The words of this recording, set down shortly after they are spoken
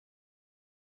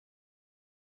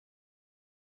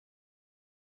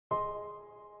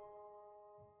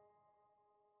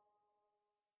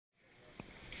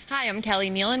Hi, I'm Kelly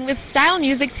Nealon with Style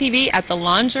Music TV at the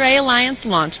Lingerie Alliance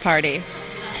launch party.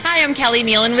 Hi, I'm Kelly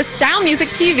Nealon with Style Music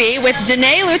TV with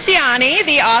Janae Luciani,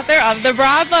 the author of the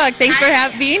bra book. Thanks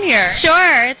for being here.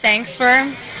 Sure. Thanks for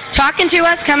talking to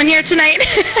us, coming here tonight.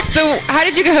 So how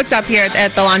did you get hooked up here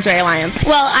at the Lingerie Alliance?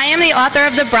 Well, I am the author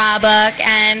of the bra book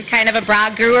and kind of a bra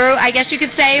guru, I guess you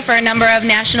could say, for a number of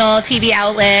national TV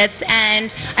outlets.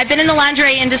 And I've been in the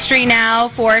lingerie industry now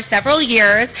for several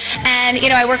years. And, you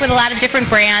know, I work with a lot of different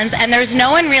brands, and there's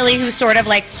no one really who's sort of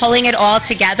like pulling it all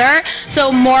together.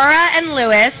 So Maura and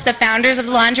Louis, the founders of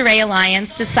the Lingerie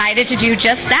Alliance, decided to do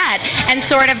just that and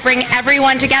sort of bring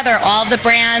everyone together, all of the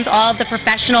brands, all of the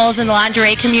professionals in the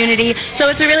lingerie community. So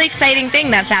it's a really exciting thing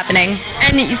that's happening.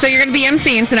 And so you're going to be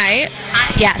emceeing tonight?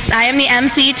 Yes, I am the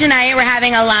MC tonight. We're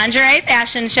having a lingerie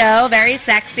fashion show, very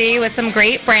sexy, with some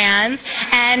great brands,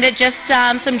 and just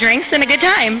some drinks and a good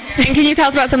time. And can you tell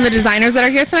us about some of the designers that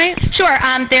are here tonight? Sure.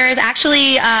 There's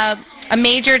actually a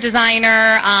major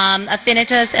designer,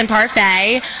 Affinitas and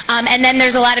Parfait, and then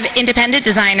there's a lot of independent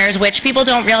designers, which people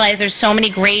don't realize there's so many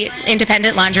great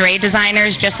independent lingerie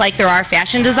designers, just like there are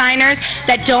fashion designers,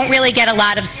 that don't really get a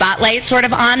lot of spotlight sort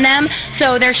of on them.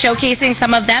 So they're showcasing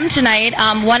some of them tonight.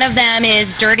 One of them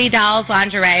is Dirty Dolls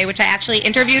Lingerie, which I actually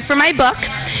interviewed for my book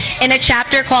in a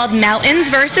chapter called Mountains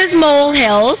versus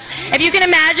Molehills. If you can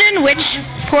imagine which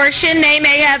portion they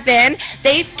may have been,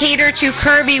 they cater to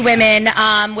curvy women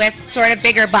with sort of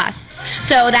bigger busts.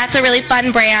 So that's a really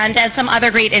fun brand, and some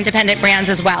other great independent brands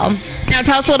as well. Now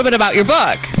tell us a little bit about your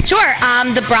book. Sure.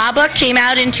 The bra book came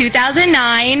out in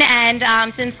 2009,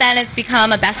 and since then it's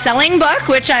become a best-selling book,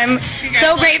 which I'm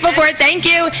so grateful for. Thank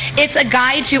you. It's a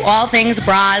guide to all things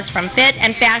bras, from fit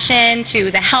and fashion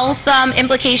to the health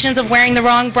implications of wearing the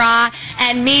wrong bra.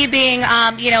 And me being,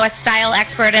 you know, a style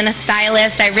expert and a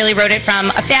stylist, I really wrote it from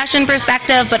a fashion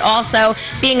perspective, but also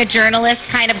being a journalist,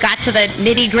 kind of got to the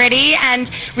nitty-gritty and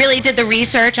really did the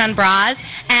research on bras.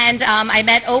 And I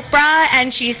met Oprah,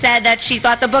 and she said that she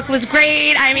thought the book was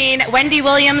great. I mean, Wendy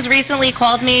Williams recently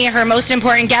called me her most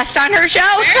important guest on her show.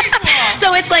 Very cool.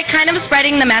 So it's like kind of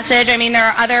spreading the message. I mean, there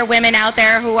are other women out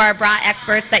there who are bra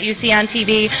experts that you see on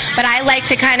TV, but I like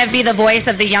to kind of be the voice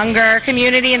of the younger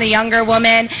community and the younger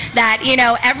woman, that, you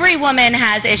know, every woman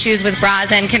has issues with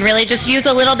bras and can really just use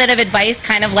a little bit of advice,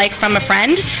 kind of like from a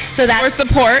friend. So that, Or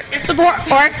support.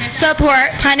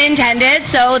 Support, pun intended.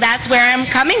 So that's where I'm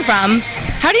coming from.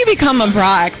 How do you become a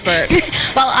bra expert?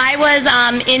 Well, I was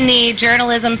in the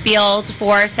journalism field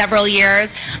for several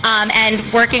years and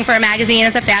working for a magazine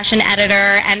as a fashion editor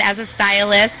and as a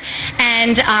stylist,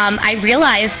 and I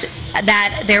realized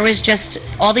that there was just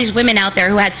all these women out there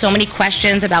who had so many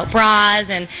questions about bras,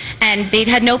 and they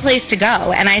had no place to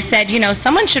go. And I said, you know,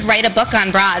 someone should write a book on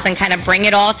bras and kind of bring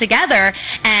it all together.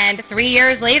 And 3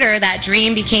 years later, that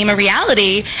dream became a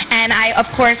reality. And I,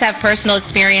 of course, have personal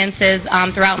experiences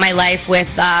throughout my life with,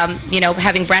 you know,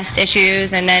 having breast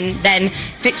issues and then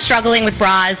struggling with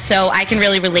bras. So I can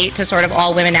really relate to sort of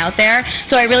all women out there.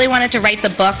 So I really wanted to write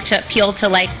the book to appeal to,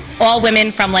 like, all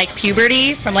women from like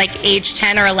puberty, from like age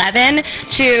 10 or 11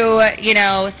 to, you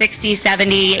know, 60,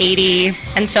 70, 80,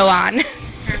 and so on.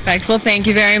 Perfect. Well, thank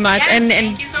you very much. Yes, and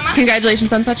thank you so much.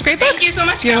 Congratulations on such a great book. Thank you so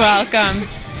much, You're Kelly. welcome.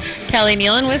 Kelly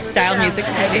Nealon with Style Music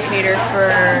TV. Educator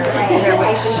for I forget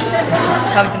which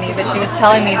company, but she was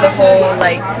telling me the whole,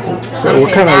 like,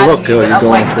 What kind of look are you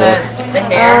going for? The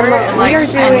hair, and, like, We are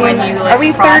and doing, when you, like, are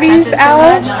we process 30s, it so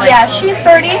Ella? much, like, Yeah, she's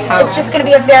 30s. It's just going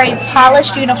to be a very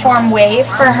polished, uniform wave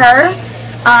for her.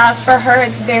 For her,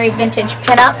 it's very vintage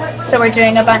pinup. So we're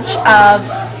doing a bunch of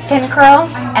pin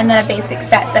curls and then a basic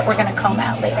set that we're going to comb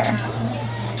out later.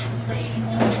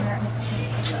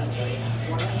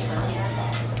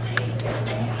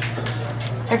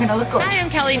 They're going to look good. Hi, I'm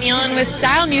Kelly Nealon with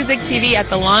Style Music TV at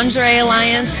the Lingerie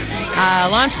Alliance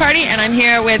launch party, and I'm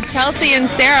here with Chelsea and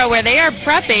Sarah, where they are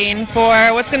prepping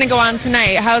for what's going to go on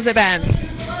tonight. How's it been?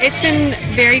 It's been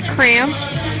very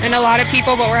cramped and a lot of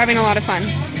people, but we're having a lot of fun.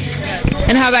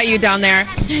 And how about you down there?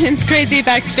 It's crazy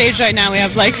backstage right now. We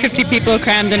have like 50 people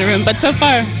crammed in a room, but so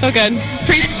far, so good.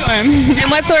 Pre-storm.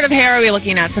 And what sort of hair are we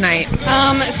looking at tonight?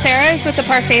 Sarah is with the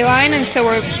Parfait line, and so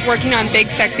we're working on big,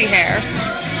 sexy hair.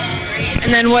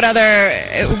 And then what other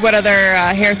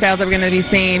hairstyles are we going to be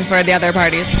seeing for the other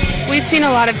parties? We've seen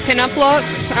a lot of pinup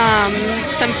looks,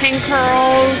 some pin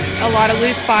curls, a lot of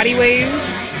loose body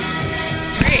waves.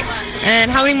 Great. And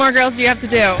how many more girls do you have to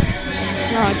do?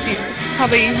 Oh, gee,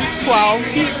 probably 12.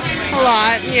 A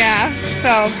lot, yeah.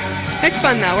 So it's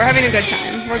fun though. We're having a good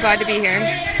time. We're glad to be here.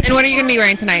 And what are you going to be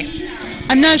wearing tonight?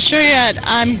 I'm not sure yet.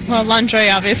 Well, lingerie,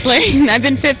 obviously. I've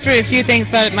been fit through a few things,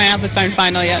 but my outfits aren't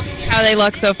final yet. How they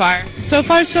look so far? So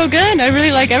far, so good. I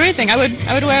really like everything. I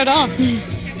would wear it all.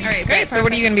 All right, great. So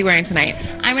what are you going to be wearing tonight?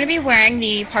 I'm going to be wearing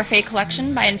the Parfait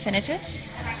collection by Infinitus.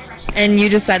 And you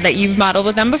just said that you've modeled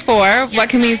with them before. Yes. What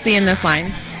can we see in this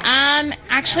line?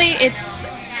 Actually, it's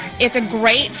a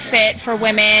great fit for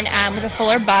women with a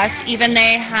fuller bust. Even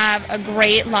they have a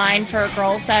great line for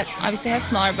girls that obviously have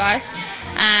smaller busts.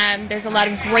 There's a lot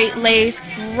of great lace,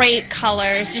 great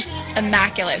colors, just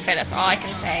immaculate fit. That's all I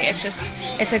can say.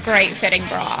 It's a great fitting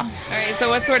bra. All right, so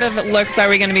what sort of looks are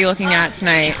we going to be looking at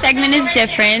tonight? Each segment is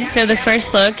different. So the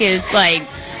first look is like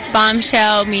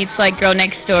bombshell meets like girl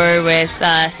next door with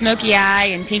smoky eye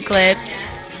and pink lip.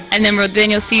 And then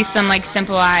you'll see some like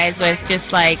simple eyes with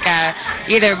just like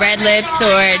either red lips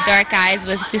or dark eyes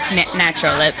with just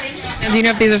natural lips. And do you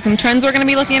know if these are some trends we're going to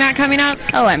be looking at coming up?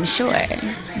 Oh, I'm sure.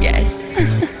 Yes.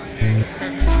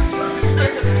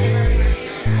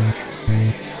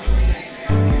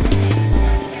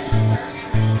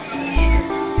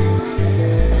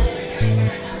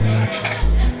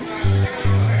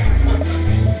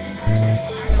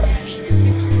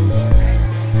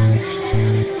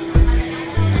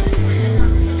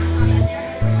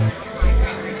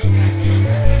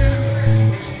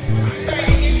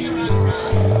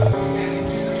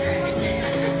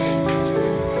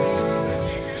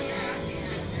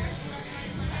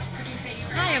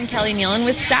 I'm Kelly Nealon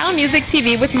with Style Music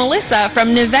TV with Melissa from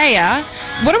Nivea.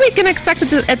 What are we going to expect on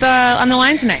the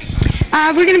line tonight?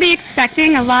 We're going to be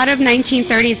expecting a lot of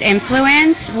 1930s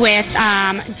influence with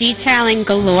detailing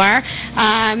galore.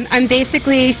 I'm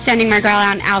basically sending my girl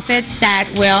out in outfits that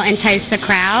will entice the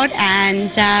crowd and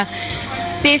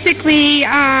basically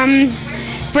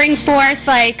bring forth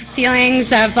like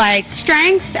feelings of like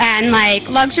strength and like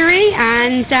luxury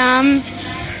and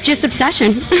just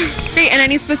obsession. Great, and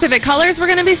any specific colors we're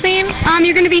going to be seeing?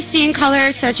 You're going to be seeing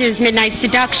colors such as Midnight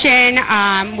Seduction,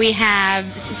 we have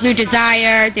Blue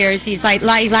Desire, there's these light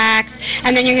lilacs,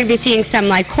 and then you're going to be seeing some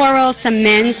like corals, some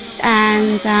mints,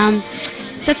 and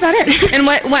that's about it. And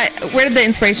where did the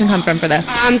inspiration come from for this?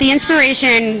 The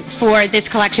inspiration for this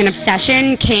collection,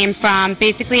 Obsession, came from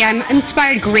basically I'm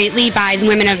inspired greatly by the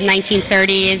women of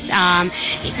 1930s,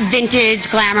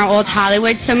 vintage, glamour, old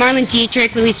Hollywood. So Marlene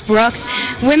Dietrich, Louise Brooks,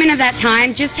 women of that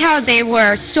time, just how they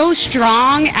were so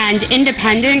strong and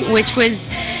independent, which was,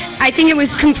 I think it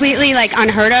was completely like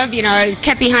unheard of. You know, it was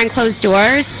kept behind closed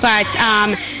doors, but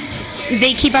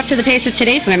they keep up to the pace of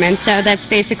today's women, so that's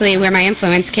basically where my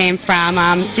influence came from,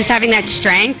 just having that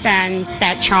strength and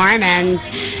that charm and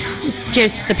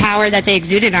just the power that they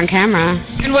exuded on camera.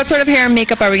 And what sort of hair and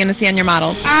makeup are we going to see on your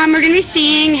models? We're going to be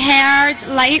seeing hair,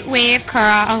 light wave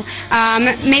curl.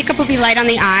 Makeup will be light on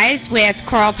the eyes with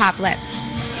coral pop lips.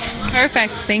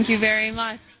 Perfect. Thank you very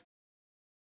much.